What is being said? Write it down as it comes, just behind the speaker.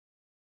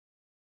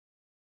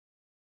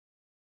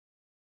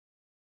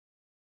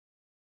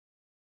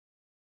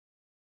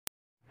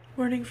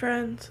Morning,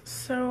 friends.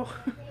 So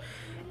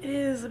it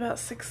is about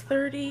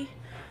 6:30.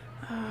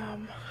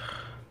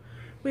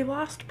 We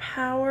lost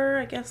power.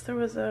 I guess there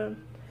was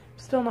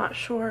still not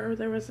sure,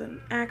 there was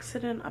an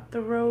accident up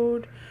the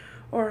road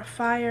or a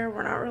fire.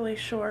 We're not really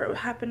sure. It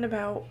happened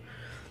about,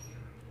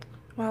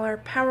 well, our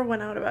power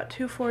went out about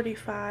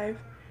 2:45.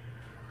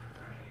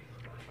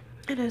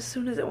 And as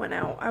soon as it went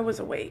out, I was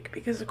awake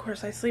because, of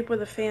course, I sleep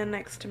with a fan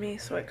next to me,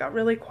 so it got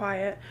really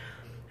quiet.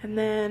 And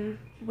then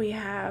we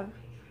have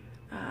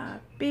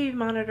baby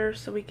monitors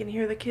so we can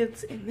hear the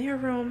kids in their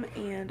room,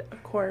 and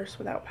of course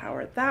without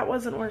power that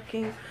wasn't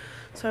working,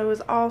 so I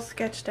was all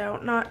sketched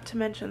out, not to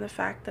mention the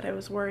fact that I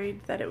was worried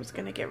that it was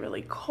going to get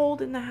really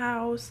cold in the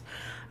house.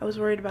 I was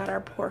worried about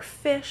our poor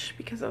fish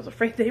because I was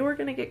afraid they were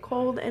going to get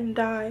cold and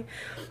die.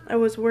 I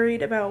was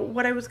worried about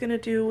what I was going to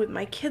do with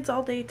my kids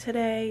all day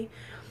today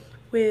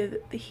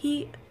with the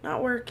heat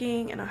not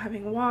working and not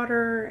having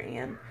water.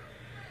 And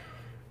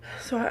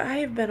so I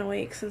have been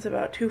awake since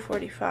about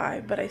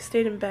 2:45, but I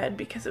stayed in bed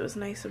because it was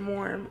nice and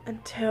warm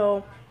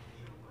until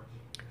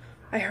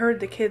I heard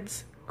the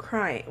kids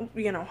crying,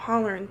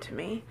 hollering to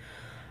me.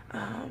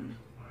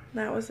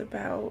 That was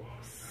about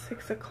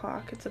 6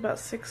 o'clock. It's about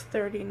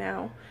 6:30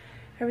 now.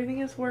 Everything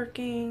is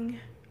working.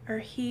 Our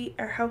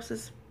house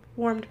is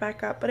warmed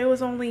back up, but it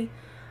was only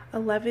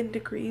 11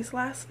 degrees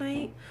last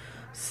night,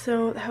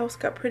 so the house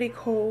got pretty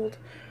cold.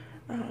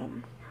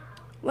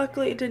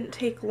 Luckily, it didn't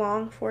take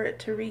long for it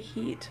to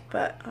reheat,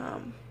 but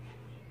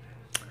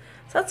so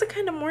that's the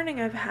kind of morning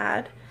I've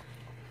had.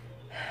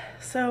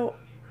 So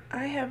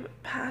I have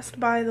passed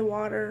by the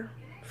water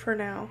for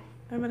now.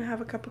 I'm gonna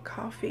have a cup of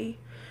coffee,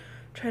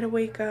 try to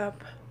wake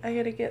up. I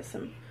gotta get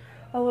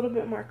a little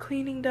bit more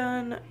cleaning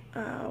done.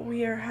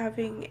 We are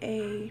having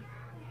a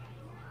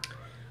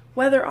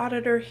weather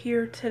auditor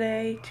here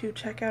today to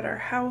check out our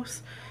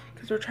house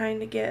because we're trying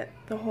to get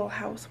the whole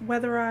house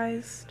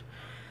weatherized.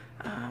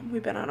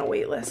 We've been on a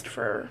wait list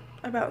for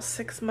about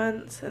 6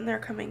 months, and they're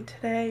coming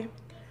today.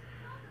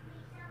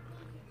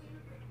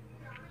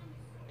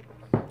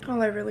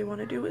 All I really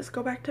want to do is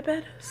go back to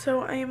bed,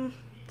 so I'm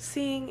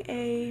seeing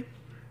a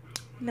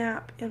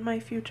nap in my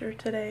future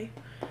today.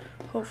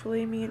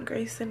 Hopefully me and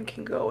Grayson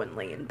can go and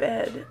lay in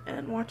bed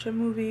and watch a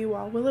movie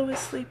while Willow is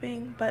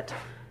sleeping, but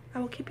I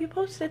will keep you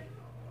posted.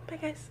 Bye,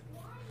 guys.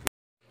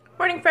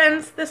 Morning,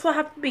 friends. This will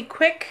have to be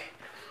quick.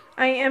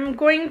 I am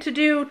going to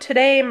do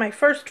today my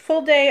first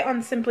full day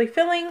on Simply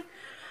Filling.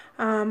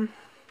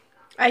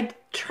 I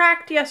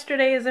tracked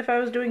yesterday as if I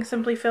was doing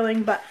Simply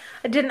Filling, but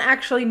I didn't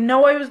actually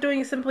know I was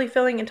doing Simply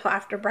Filling until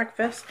after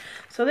breakfast.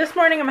 So this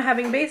morning I'm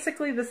having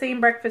basically the same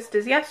breakfast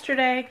as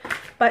yesterday,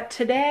 but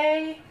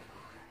today,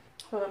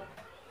 hold on.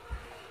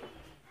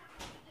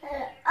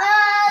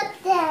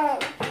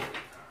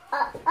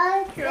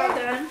 You're all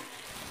done.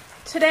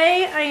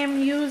 Today I am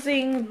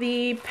using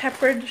the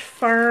Pepperidge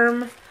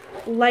Farm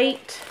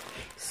light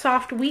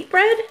soft wheat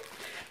bread.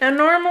 Now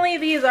normally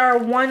these are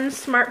 1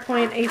 Smart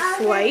Point a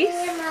slice,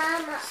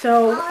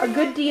 so a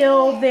good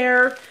deal.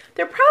 They're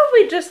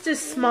probably just as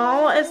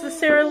small as the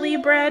Sara Lee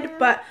bread,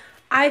 but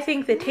I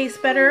think they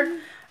taste better.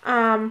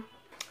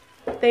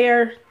 They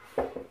are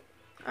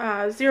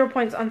 0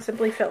 points on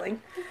Simply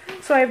Filling.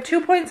 So I have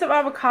 2 points of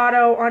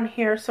avocado on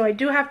here, so I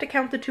do have to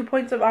count the 2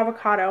 points of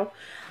avocado.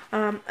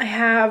 I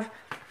have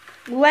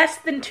less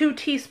than 2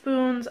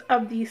 teaspoons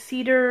of the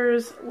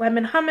Cedars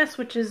lemon hummus,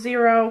 which is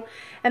 0,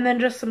 and then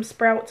just some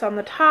sprouts on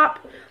the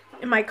top.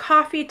 In my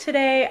coffee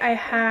today, I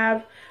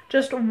have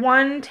just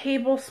 1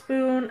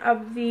 tablespoon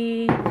of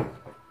the,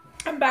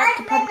 I'm back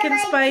to pumpkin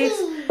spice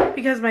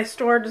because my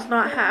store does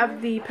not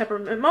have the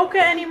peppermint mocha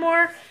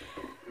anymore.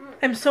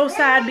 I'm so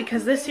sad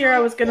because this year I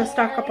was going to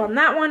stock up on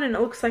that one, and it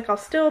looks like I'll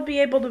still be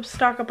able to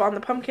stock up on the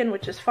pumpkin,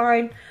 which is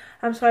fine.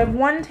 So I have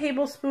 1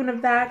 tablespoon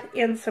of that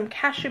and some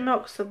cashew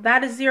milk, so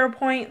that is 0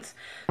 points.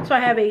 So I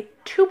have a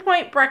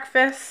 2-point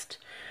breakfast.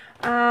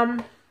 I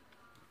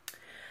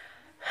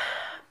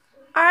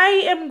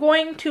am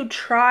going to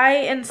try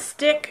and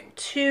stick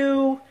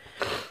to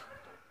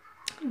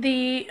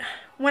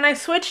when I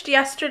switched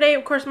yesterday,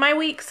 of course my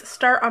weeks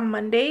start on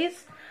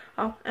Mondays.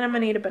 Oh, and I'm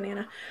gonna eat a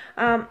banana.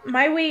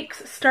 My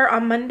weeks start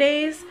on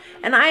Mondays,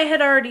 and I had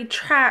already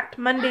tracked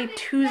Monday,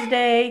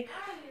 Tuesday,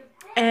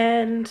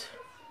 and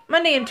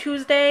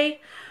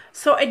Tuesday,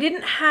 so I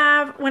didn't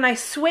have, when I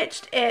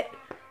switched, it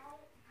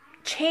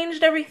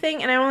changed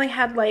everything, and I only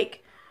had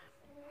like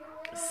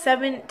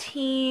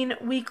 17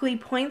 weekly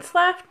points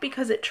left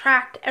because it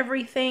tracked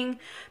everything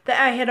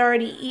that I had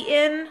already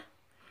eaten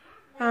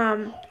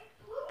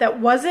that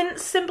wasn't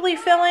Simply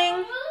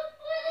Filling,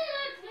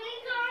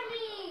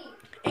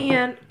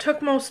 and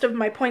took most of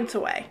my points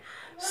away.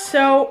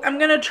 So I'm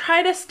gonna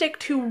try to stick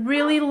to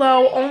really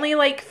low, only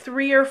like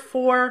 3 or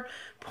 4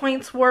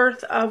 points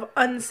worth of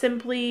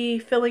unsimply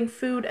filling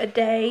food a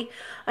day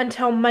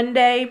until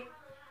Monday,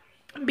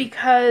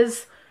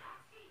 because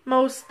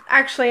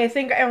actually I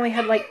think I only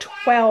had like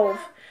 12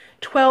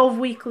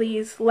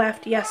 weeklies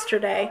left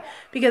yesterday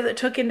because it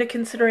took into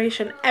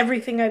consideration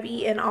everything I've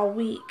eaten all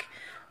week,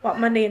 well,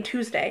 Monday and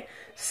Tuesday.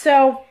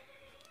 So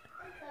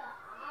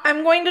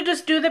I'm going to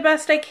just do the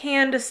best I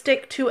can to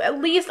stick to at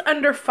least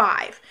under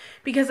 5,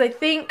 because I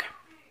think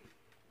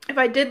if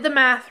I did the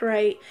math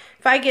right,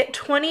 if I get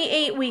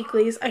 28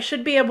 weeklies, I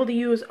should be able to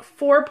use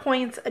 4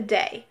 points a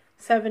day,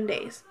 7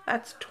 days.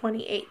 That's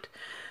 28.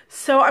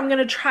 So I'm going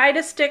to try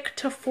to stick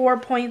to 4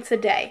 points a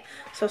day.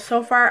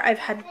 So far I've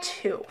had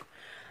 2.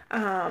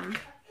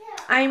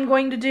 I'm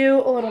going to do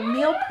a little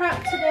meal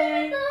prep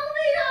today.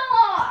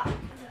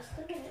 Just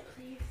look at it,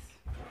 please.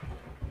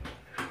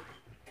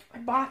 I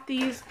bought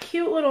these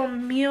cute little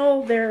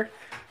meal. They're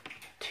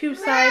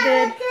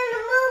two-sided.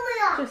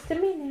 Just a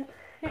minute.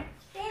 Here.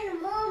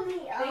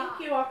 Thank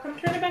you. I'll come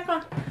turn it back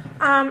on.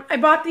 I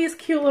bought these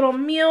cute little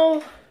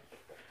meal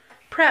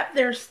prep.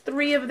 There's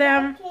 3 of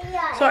them.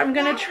 So I'm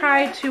going to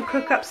try to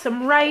cook up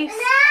some rice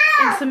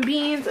and some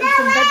beans and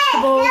some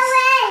vegetables.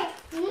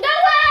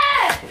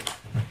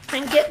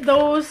 And get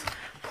those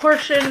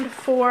portioned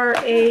for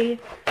a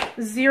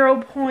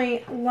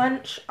 0-point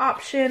lunch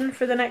option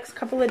for the next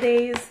couple of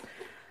days.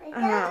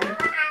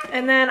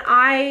 And then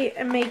I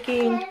am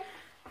making,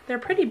 they're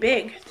pretty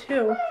big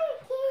too.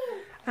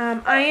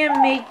 I am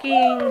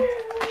making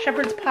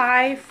shepherd's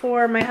pie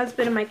for my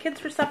husband and my kids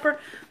for supper.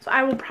 So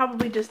I will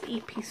probably just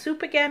eat pea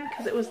soup again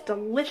because it was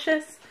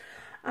delicious.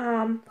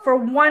 For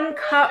 1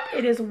 cup,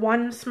 it is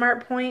 1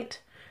 smart point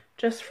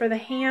just for the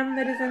ham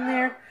that is in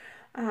there.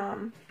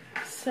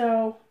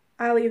 So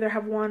I'll either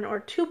have 1 or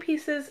 2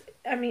 pieces.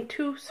 I mean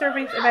 2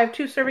 servings. If I have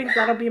 2 servings,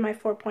 that'll be my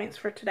 4 points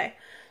for today.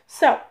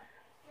 So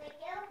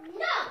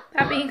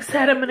that being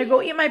said, I'm going to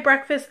go eat my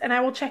breakfast and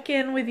I will check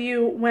in with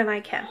you when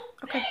I can.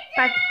 Okay,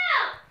 bye.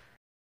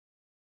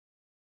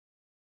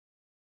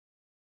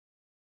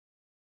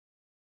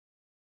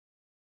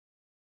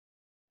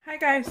 Hi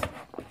guys.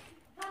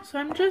 So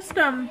I'm just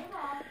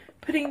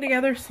putting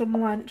together some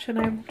lunch and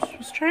I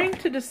was trying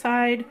to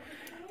decide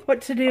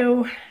what to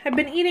do. I've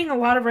been eating a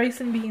lot of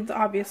rice and beans,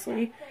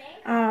 obviously,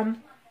 and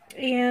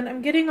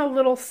I'm getting a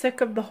little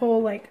sick of the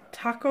whole like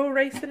taco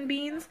rice and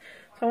beans,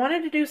 so I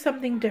wanted to do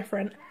something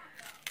different.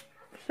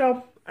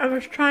 So I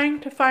was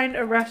trying to find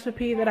a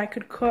recipe that I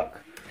could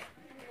cook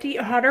to eat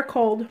hot or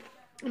cold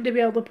and to be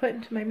able to put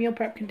into my meal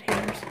prep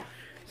containers.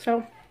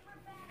 So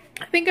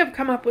I think I've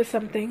come up with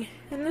something.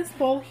 In this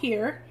bowl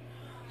here,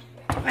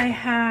 I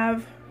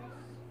have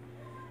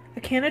a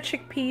can of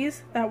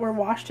chickpeas that were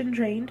washed and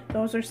drained.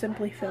 Those are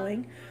simply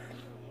filling.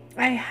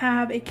 I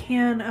have a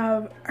can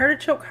of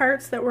artichoke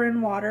hearts that were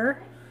in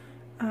water.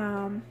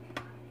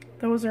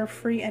 Those are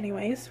free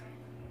anyways.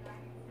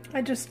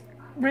 I just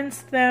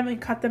rinsed them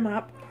and cut them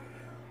up.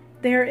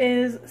 There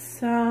is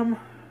some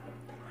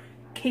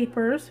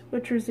capers,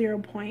 which are 0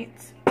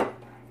 points.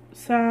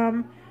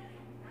 Some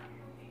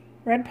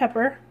red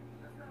pepper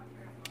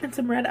and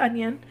some red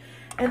onion.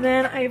 And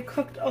then I've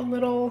cooked a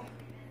little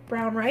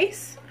brown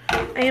rice.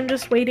 I am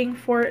just waiting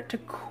for it to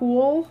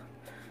cool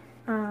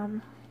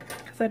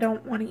because I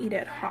don't want to eat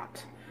it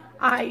hot.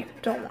 I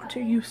don't want to.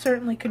 You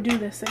certainly could do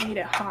this and eat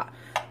it hot,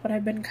 but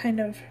I've been kind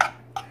of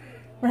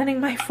running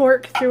my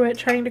fork through it,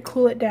 trying to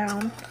cool it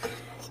down.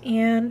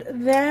 And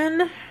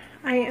then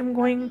I am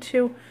going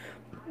to,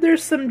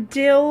 there's some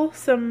dill,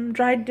 some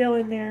dried dill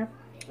in there,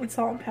 and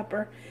salt and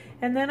pepper.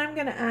 And then I'm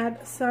going to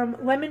add some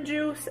lemon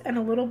juice and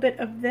a little bit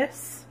of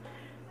this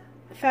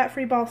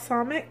fat-free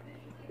balsamic.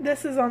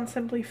 This is on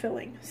Simply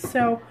Filling.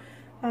 So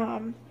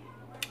I'm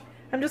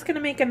just going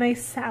to make a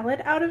nice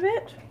salad out of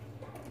it.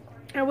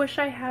 I wish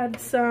I had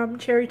some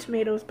cherry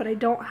tomatoes, but I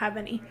don't have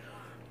any.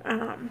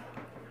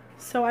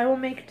 So I will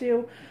make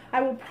do.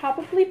 I will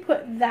probably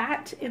put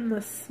that in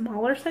the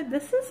smaller side.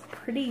 This is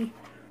pretty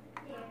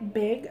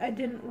big. I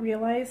didn't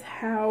realize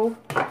how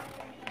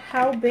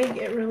big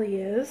it really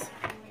is.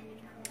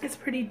 It's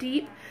pretty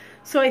deep.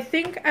 So I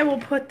think I will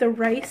put the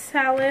rice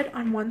salad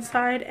on one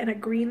side and a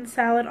green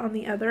salad on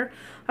the other.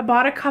 I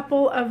bought a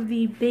couple of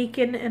the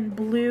bacon and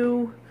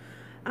blue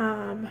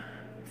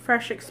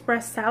Fresh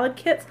Express salad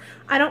kits.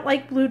 I don't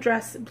like blue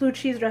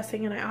cheese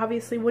dressing, and I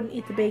obviously wouldn't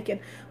eat the bacon,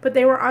 but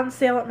they were on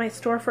sale at my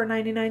store for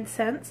 99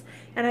 cents,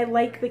 and I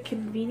like the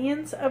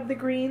convenience of the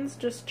greens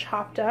just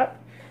chopped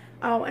up.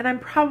 Oh, and I'm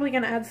probably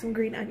going to add some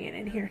green onion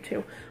in here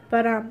too,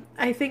 but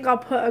I think I'll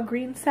put a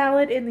green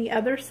salad in the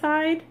other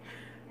side.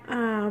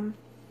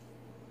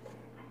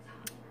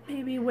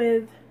 Maybe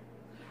with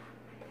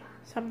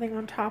something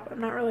on top,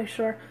 I'm not really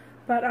sure,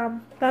 but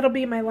that'll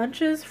be my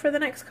lunches for the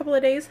next couple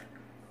of days.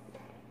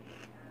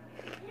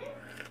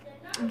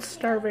 I'm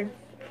starving.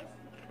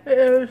 It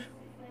is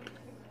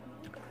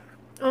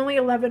only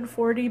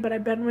 11:40, but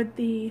I've been with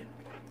the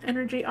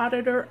energy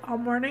auditor all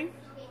morning.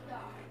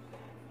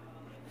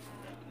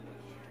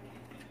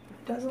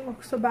 Doesn't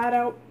look so bad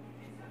out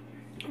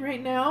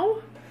right now,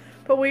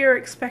 but we are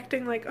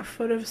expecting like a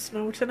foot of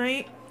snow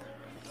tonight.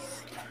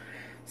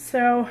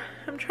 So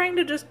I'm trying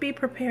to just be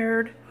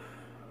prepared.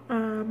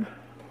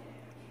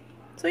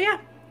 So yeah,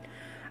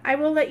 I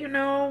will let you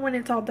know when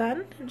it's all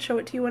done and show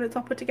it to you when it's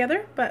all put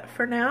together. But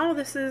for now,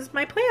 this is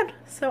my plan.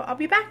 So I'll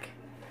be back.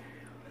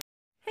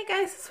 Hey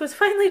guys, so it's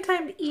finally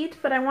time to eat,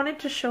 but I wanted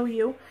to show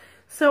you.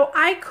 So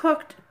I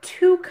cooked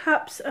 2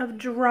 cups of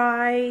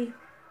dry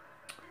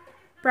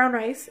brown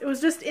rice. It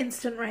was just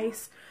instant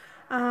rice.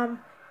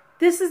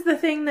 This is the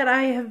thing that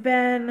I have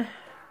been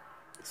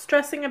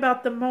stressing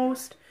about the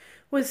most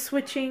with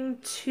switching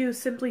to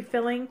Simply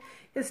Filling,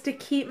 is to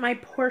keep my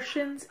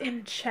portions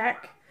in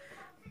check.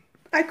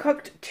 I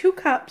cooked 2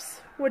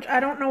 cups, which I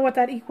don't know what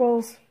that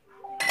equals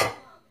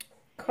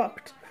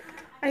cooked.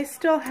 I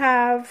still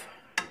have,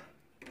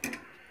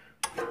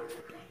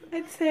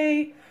 I'd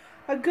say,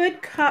 a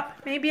good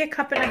cup, maybe a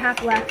cup and a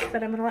half left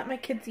that I'm going to let my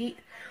kids eat.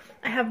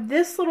 I have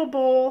this little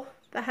bowl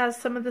that has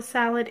some of the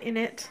salad in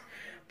it,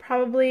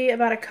 probably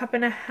about a cup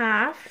and a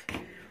half.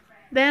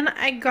 Then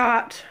I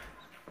got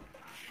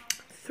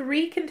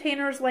 3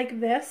 containers like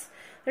this.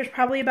 There's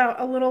probably about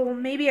a little,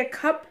 maybe a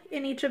cup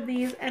in each of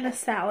these, and a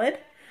salad.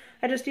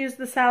 I just used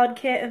the salad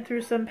kit and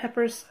threw some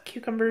peppers,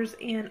 cucumbers,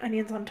 and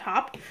onions on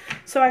top.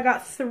 So I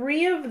got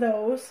 3 of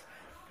those.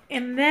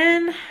 And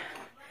then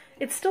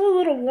it's still a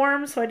little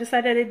warm, so I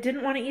decided I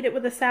didn't want to eat it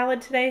with a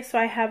salad today. So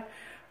I have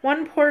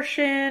 1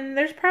 portion.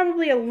 There's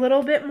probably a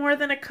little bit more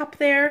than a cup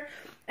there.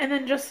 And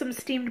then just some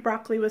steamed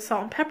broccoli with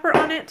salt and pepper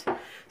on it.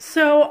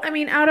 So, I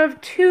mean, out of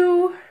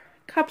 2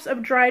 cups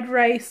of dried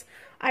rice,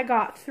 I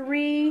got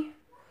 3,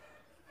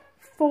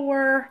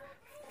 4,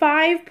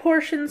 5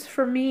 portions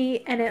for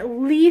me, and at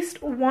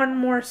least 1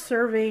 more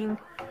serving,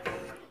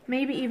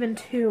 maybe even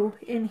 2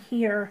 in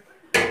here.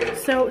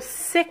 So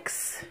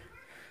 6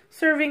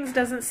 servings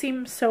doesn't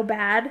seem so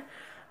bad,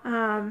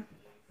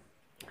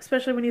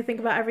 especially when you think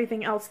about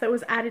everything else that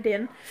was added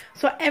in.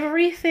 So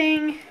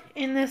everything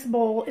in this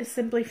bowl is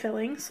Simply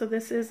Filling, so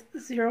this is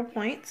 0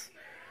 points,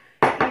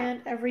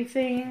 and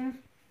everything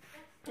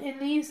in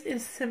these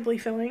is Simply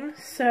Filling.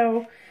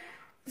 So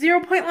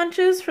 0 point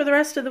lunches for the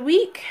rest of the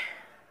week.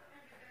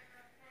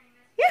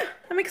 Yeah,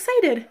 I'm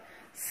excited.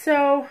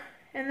 So,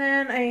 and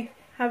then I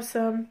have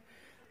a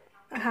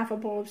half a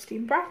bowl of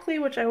steamed broccoli,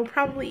 which I will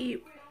probably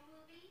eat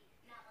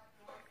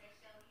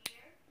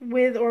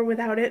with or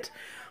without it.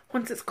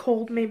 Once it's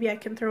cold, maybe I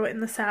can throw it in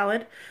the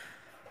salad.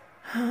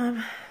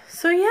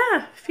 So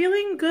yeah,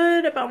 feeling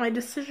good about my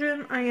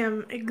decision. I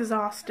am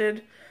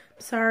exhausted.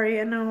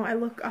 Sorry, I know I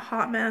look a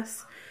hot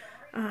mess.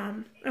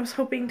 I was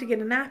hoping to get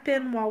a nap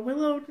in while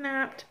Willow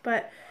napped,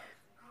 but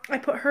I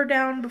put her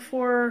down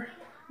before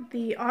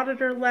the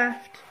auditor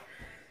left,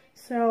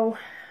 so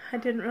I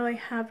didn't really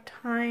have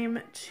time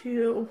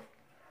to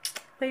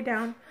lay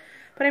down.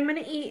 But I'm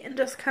going to eat and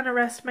just kind of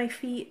rest my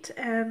feet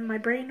and my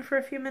brain for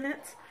a few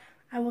minutes.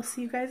 I will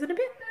see you guys in a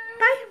bit.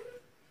 Bye!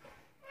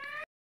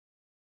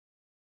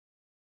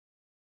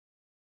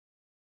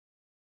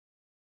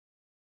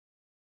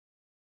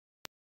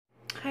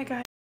 Hi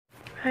guys.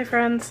 Hi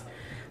friends.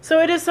 So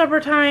it is supper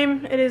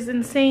time. It is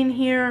insane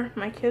here.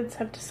 My kids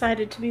have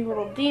decided to be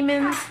little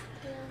demons.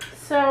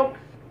 So,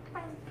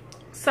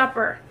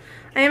 supper.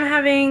 I am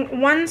having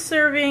 1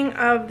 serving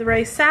of the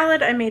rice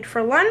salad I made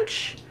for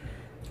lunch.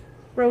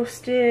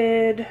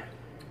 Roasted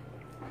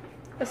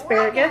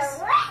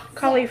asparagus,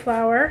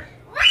 cauliflower,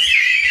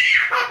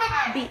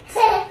 beets.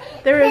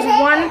 There is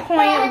 1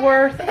 point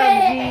worth of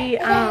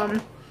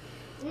the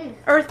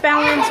Earth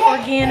Balance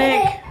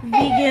organic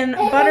vegan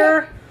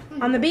butter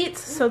on the beets,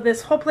 so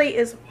this whole plate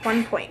is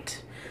 1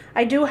 point.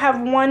 I do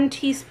have 1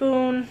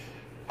 teaspoon,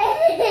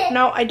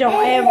 no I don't,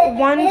 I have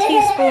 1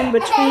 teaspoon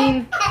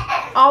between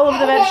all of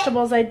the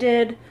vegetables I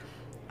did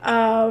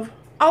of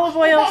olive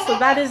oil, so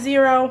that is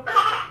 0,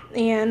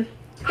 and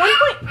 1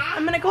 point.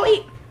 I'm gonna go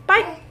eat.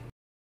 Bye!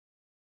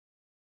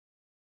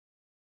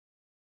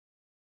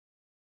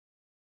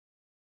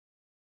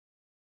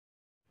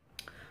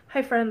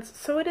 Hi friends,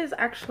 so it is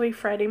actually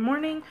Friday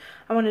morning.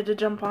 I wanted to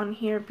jump on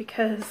here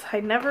because I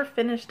never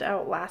finished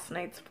out last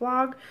night's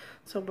vlog.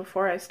 So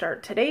before I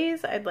start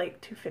today's, I'd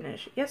like to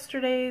finish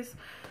yesterday's.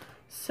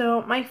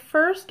 So my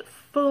first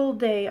full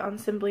day on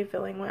Simply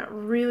Filling went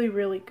really,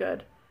 really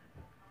good.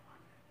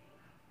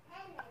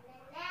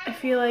 I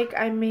feel like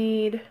I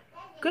made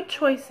good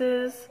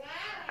choices.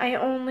 I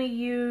only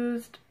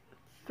used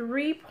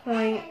 3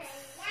 points.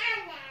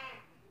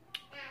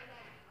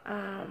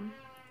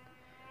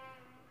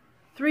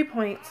 3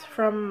 points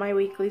from my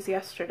weeklies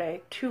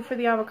yesterday. 2 for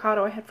the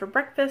avocado I had for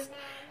breakfast,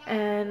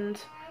 and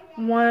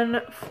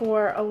 1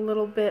 for a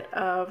little bit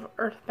of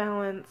Earth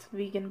Balance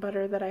vegan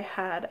butter that I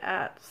had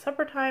at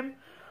supper time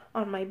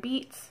on my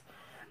beets.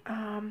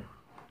 I'm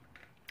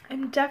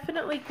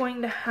definitely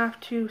going to have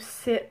to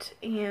sit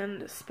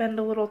and spend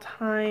a little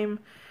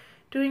time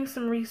doing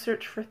some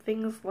research for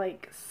things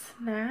like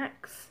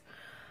snacks.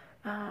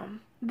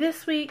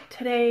 This week,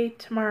 today,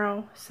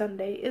 tomorrow,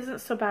 Sunday,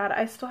 isn't so bad.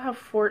 I still have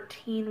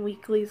 14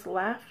 weeklies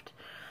left,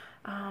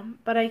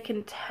 but I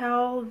can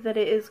tell that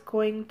it is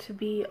going to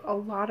be a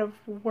lot of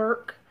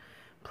work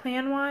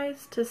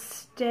plan-wise to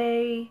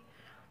stay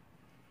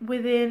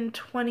within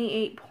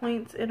 28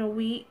 points in a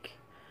week.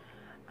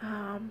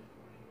 I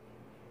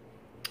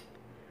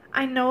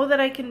know that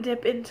I can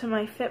dip into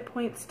my fit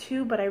points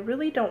too, but I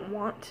really don't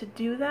want to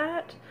do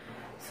that.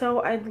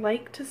 So I'd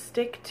like to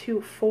stick to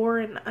 4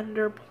 and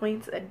under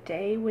points a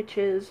day, which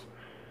is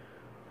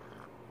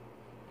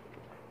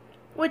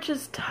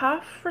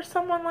tough for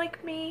someone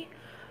like me.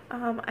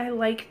 I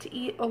like to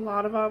eat a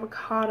lot of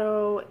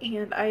avocado,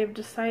 and I have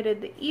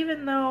decided that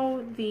even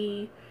though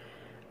the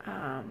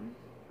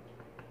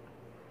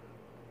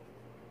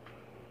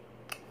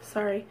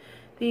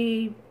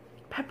the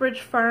Pepperidge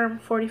Farm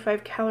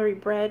 45 calorie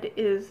bread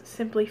is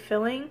simply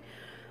filling,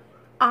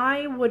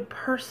 I would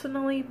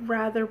personally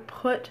rather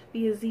put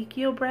the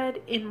Ezekiel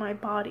bread in my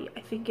body.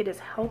 I think it is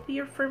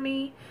healthier for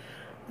me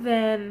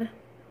than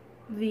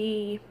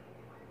the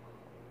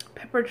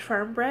Pepperidge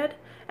Farm bread.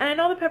 And I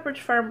know the Pepperidge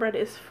Farm bread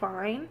is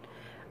fine,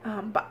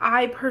 but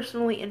I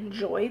personally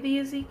enjoy the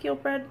Ezekiel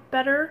bread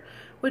better,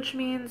 which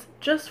means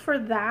just for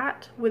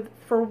that,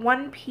 for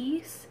one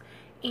piece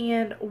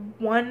and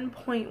 1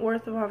 point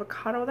worth of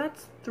avocado,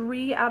 that's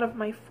 3 out of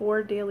my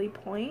 4 daily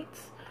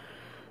points.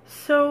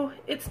 So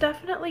it's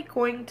definitely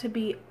going to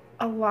be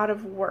a lot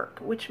of work,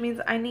 which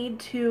means I need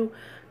to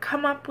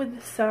come up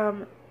with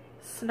some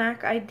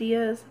snack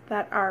ideas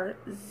that are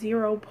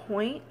 0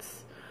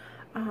 points,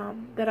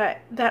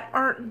 that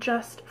aren't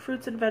just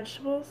fruits and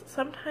vegetables.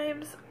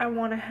 Sometimes I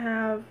want to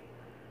have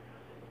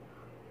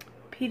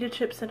pita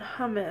chips and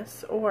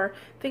hummus or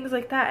things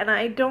like that, and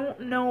I don't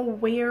know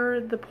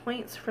where the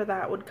points for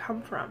that would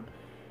come from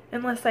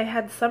unless I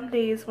had some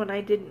days when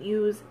I didn't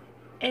use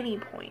any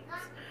points,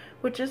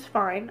 which is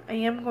fine. I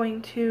am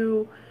going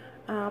to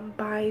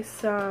buy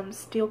some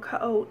steel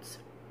cut oats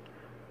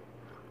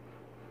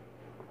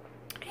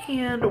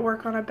and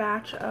work on a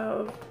batch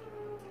of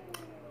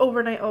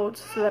overnight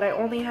oats so that I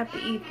only have to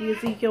eat the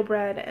Ezekiel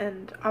bread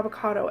and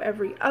avocado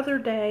every other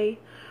day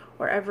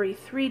or every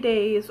 3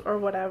 days or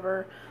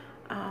whatever.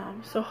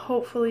 So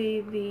hopefully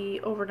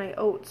the overnight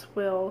oats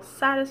will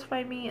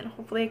satisfy me, and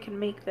hopefully I can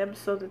make them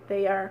so that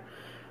they are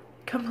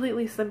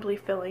completely simply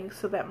filling,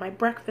 so that my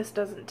breakfast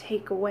doesn't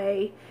take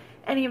away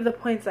any of the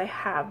points I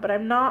have. But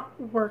I'm not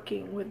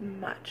working with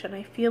much, and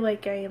I feel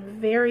like I am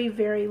very,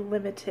 very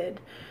limited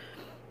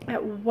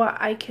at what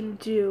I can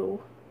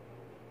do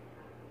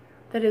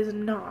that is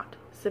not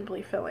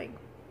simply filling.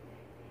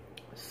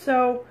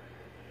 So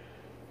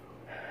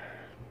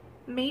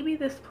maybe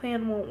this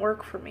plan won't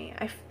work for me.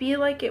 I feel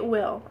like it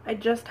will. I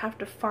just have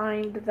to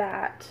find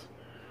that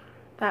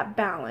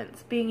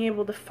balance, being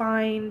able to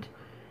find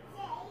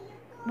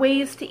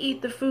ways to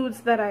eat the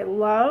foods that I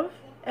love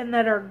and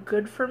that are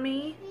good for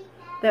me,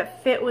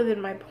 that fit within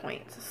my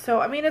points.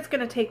 So I mean, it's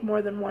going to take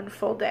more than 1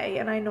 full day,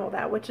 and I know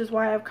that, which is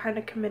why I've kind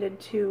of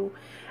committed to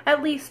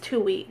at least 2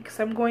 weeks.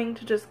 I'm going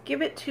to just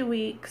give it 2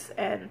 weeks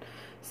and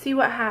see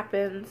what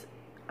happens.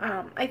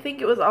 I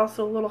think it was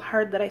also a little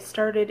hard that I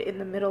started in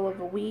the middle of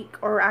a week,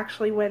 or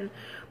actually when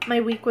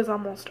my week was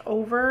almost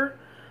over.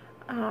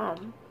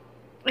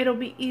 It'll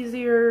be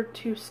easier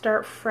to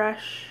start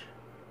fresh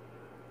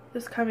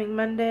this coming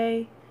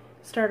Monday,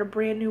 start a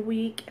brand new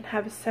week, and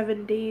have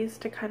 7 days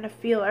to kind of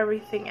feel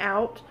everything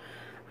out.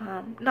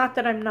 Not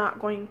that I'm not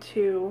going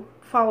to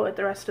follow it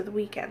the rest of the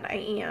weekend, I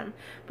am,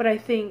 but I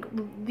think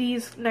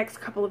these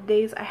next couple of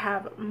days I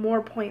have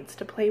more points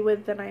to play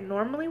with than I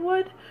normally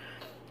would.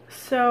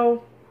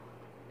 So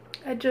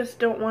I just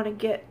don't want to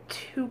get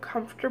too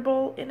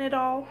comfortable in it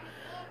all.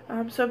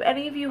 So if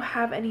any of you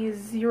have any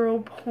 0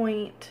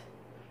 point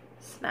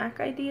snack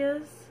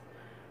ideas,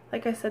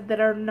 like I said, that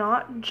are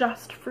not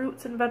just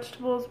fruits and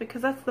vegetables,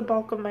 because that's the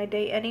bulk of my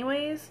day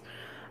anyways,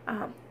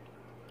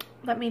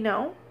 let me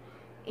know.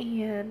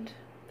 And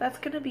that's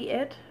gonna be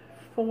it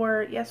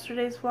for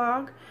yesterday's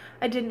vlog.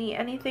 I didn't eat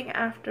anything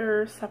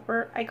after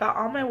supper. I got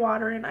all my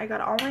water in, I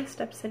got all my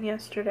steps in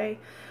yesterday,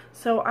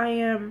 so I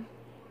am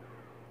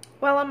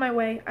well on my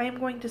way. I am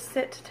going to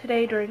sit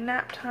today during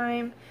nap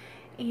time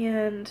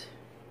and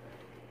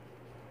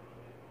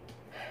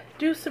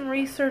do some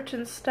research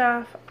and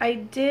stuff. I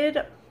did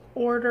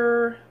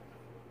order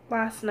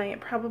last night.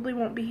 It probably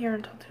won't be here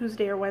until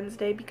Tuesday or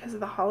Wednesday because of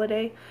the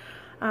holiday,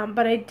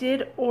 but I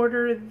did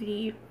order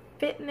the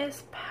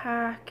fitness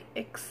pack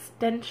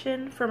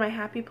extension for my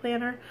Happy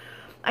Planner.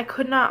 I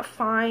could not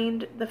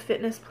find the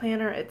fitness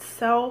planner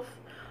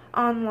itself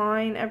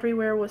online.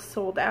 Everywhere was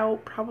sold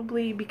out,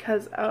 probably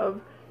because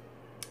of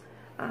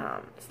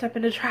step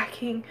into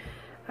tracking,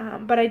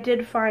 but I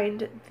did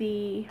find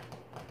the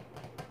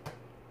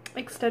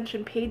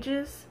extension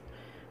pages,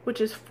 which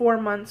is 4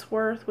 months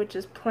worth, which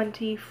is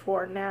plenty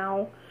for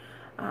now,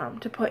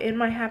 to put in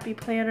my Happy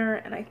Planner,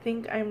 and I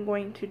think I'm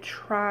going to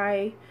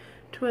try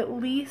to at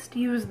least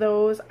use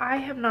those. I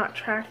have not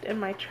tracked in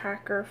my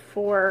tracker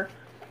for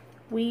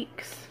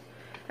weeks,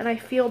 and I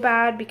feel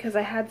bad because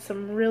I had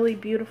some really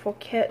beautiful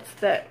kits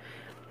that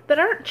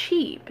aren't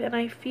cheap, and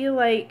I feel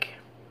like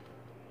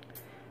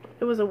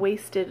it was a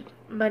wasted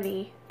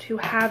money to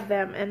have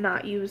them and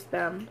not use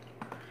them.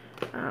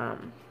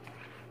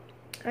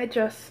 I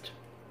just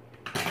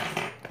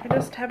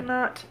have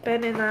not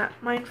been in that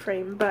mind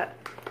frame, but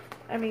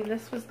I mean,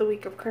 this was the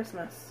week of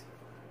Christmas.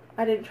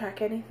 I didn't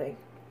track anything.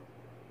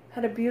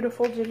 Had a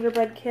beautiful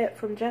gingerbread kit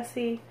from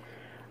Jessie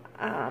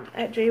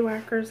at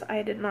J-Whackers.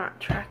 I did not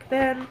track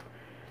then.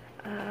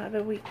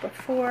 The week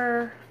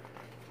before,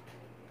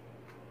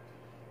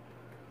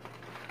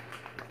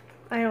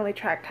 I only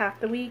tracked half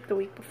the week. The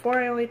week before,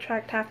 I only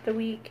tracked half the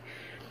week.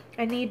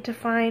 I need to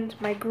find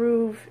my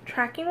groove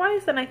tracking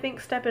wise, and I think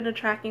Step Into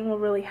Tracking will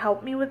really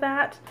help me with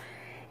that.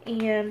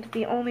 And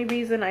the only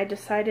reason I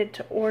decided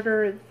to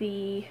order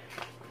the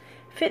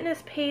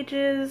fitness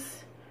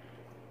pages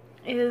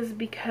is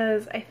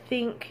because I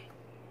think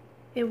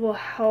it will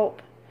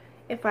help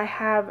if I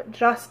have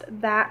just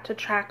that to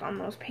track on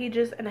those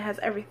pages, and it has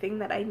everything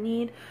that I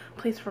need. A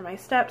place for my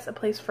steps, a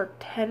place for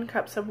 10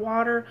 cups of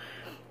water,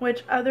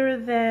 which other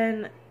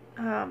than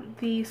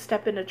the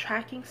Step Into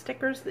Tracking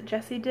stickers that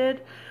Jessie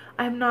did,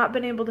 I have not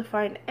been able to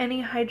find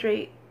any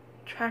hydrate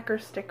tracker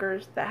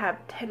stickers that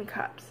have 10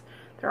 cups.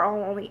 They're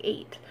all only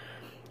 8.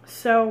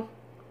 So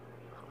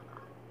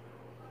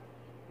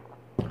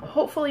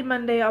hopefully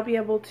Monday I'll be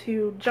able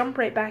to jump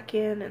right back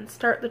in and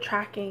start the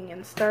tracking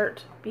and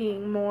start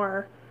being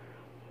more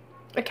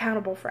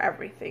accountable for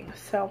everything.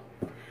 So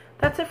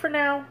that's it for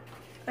now.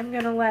 I'm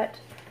gonna let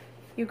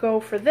you go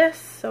for this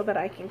so that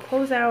I can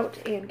close out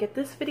and get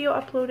this video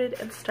uploaded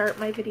and start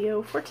my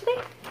video for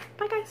today.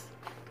 Bye guys.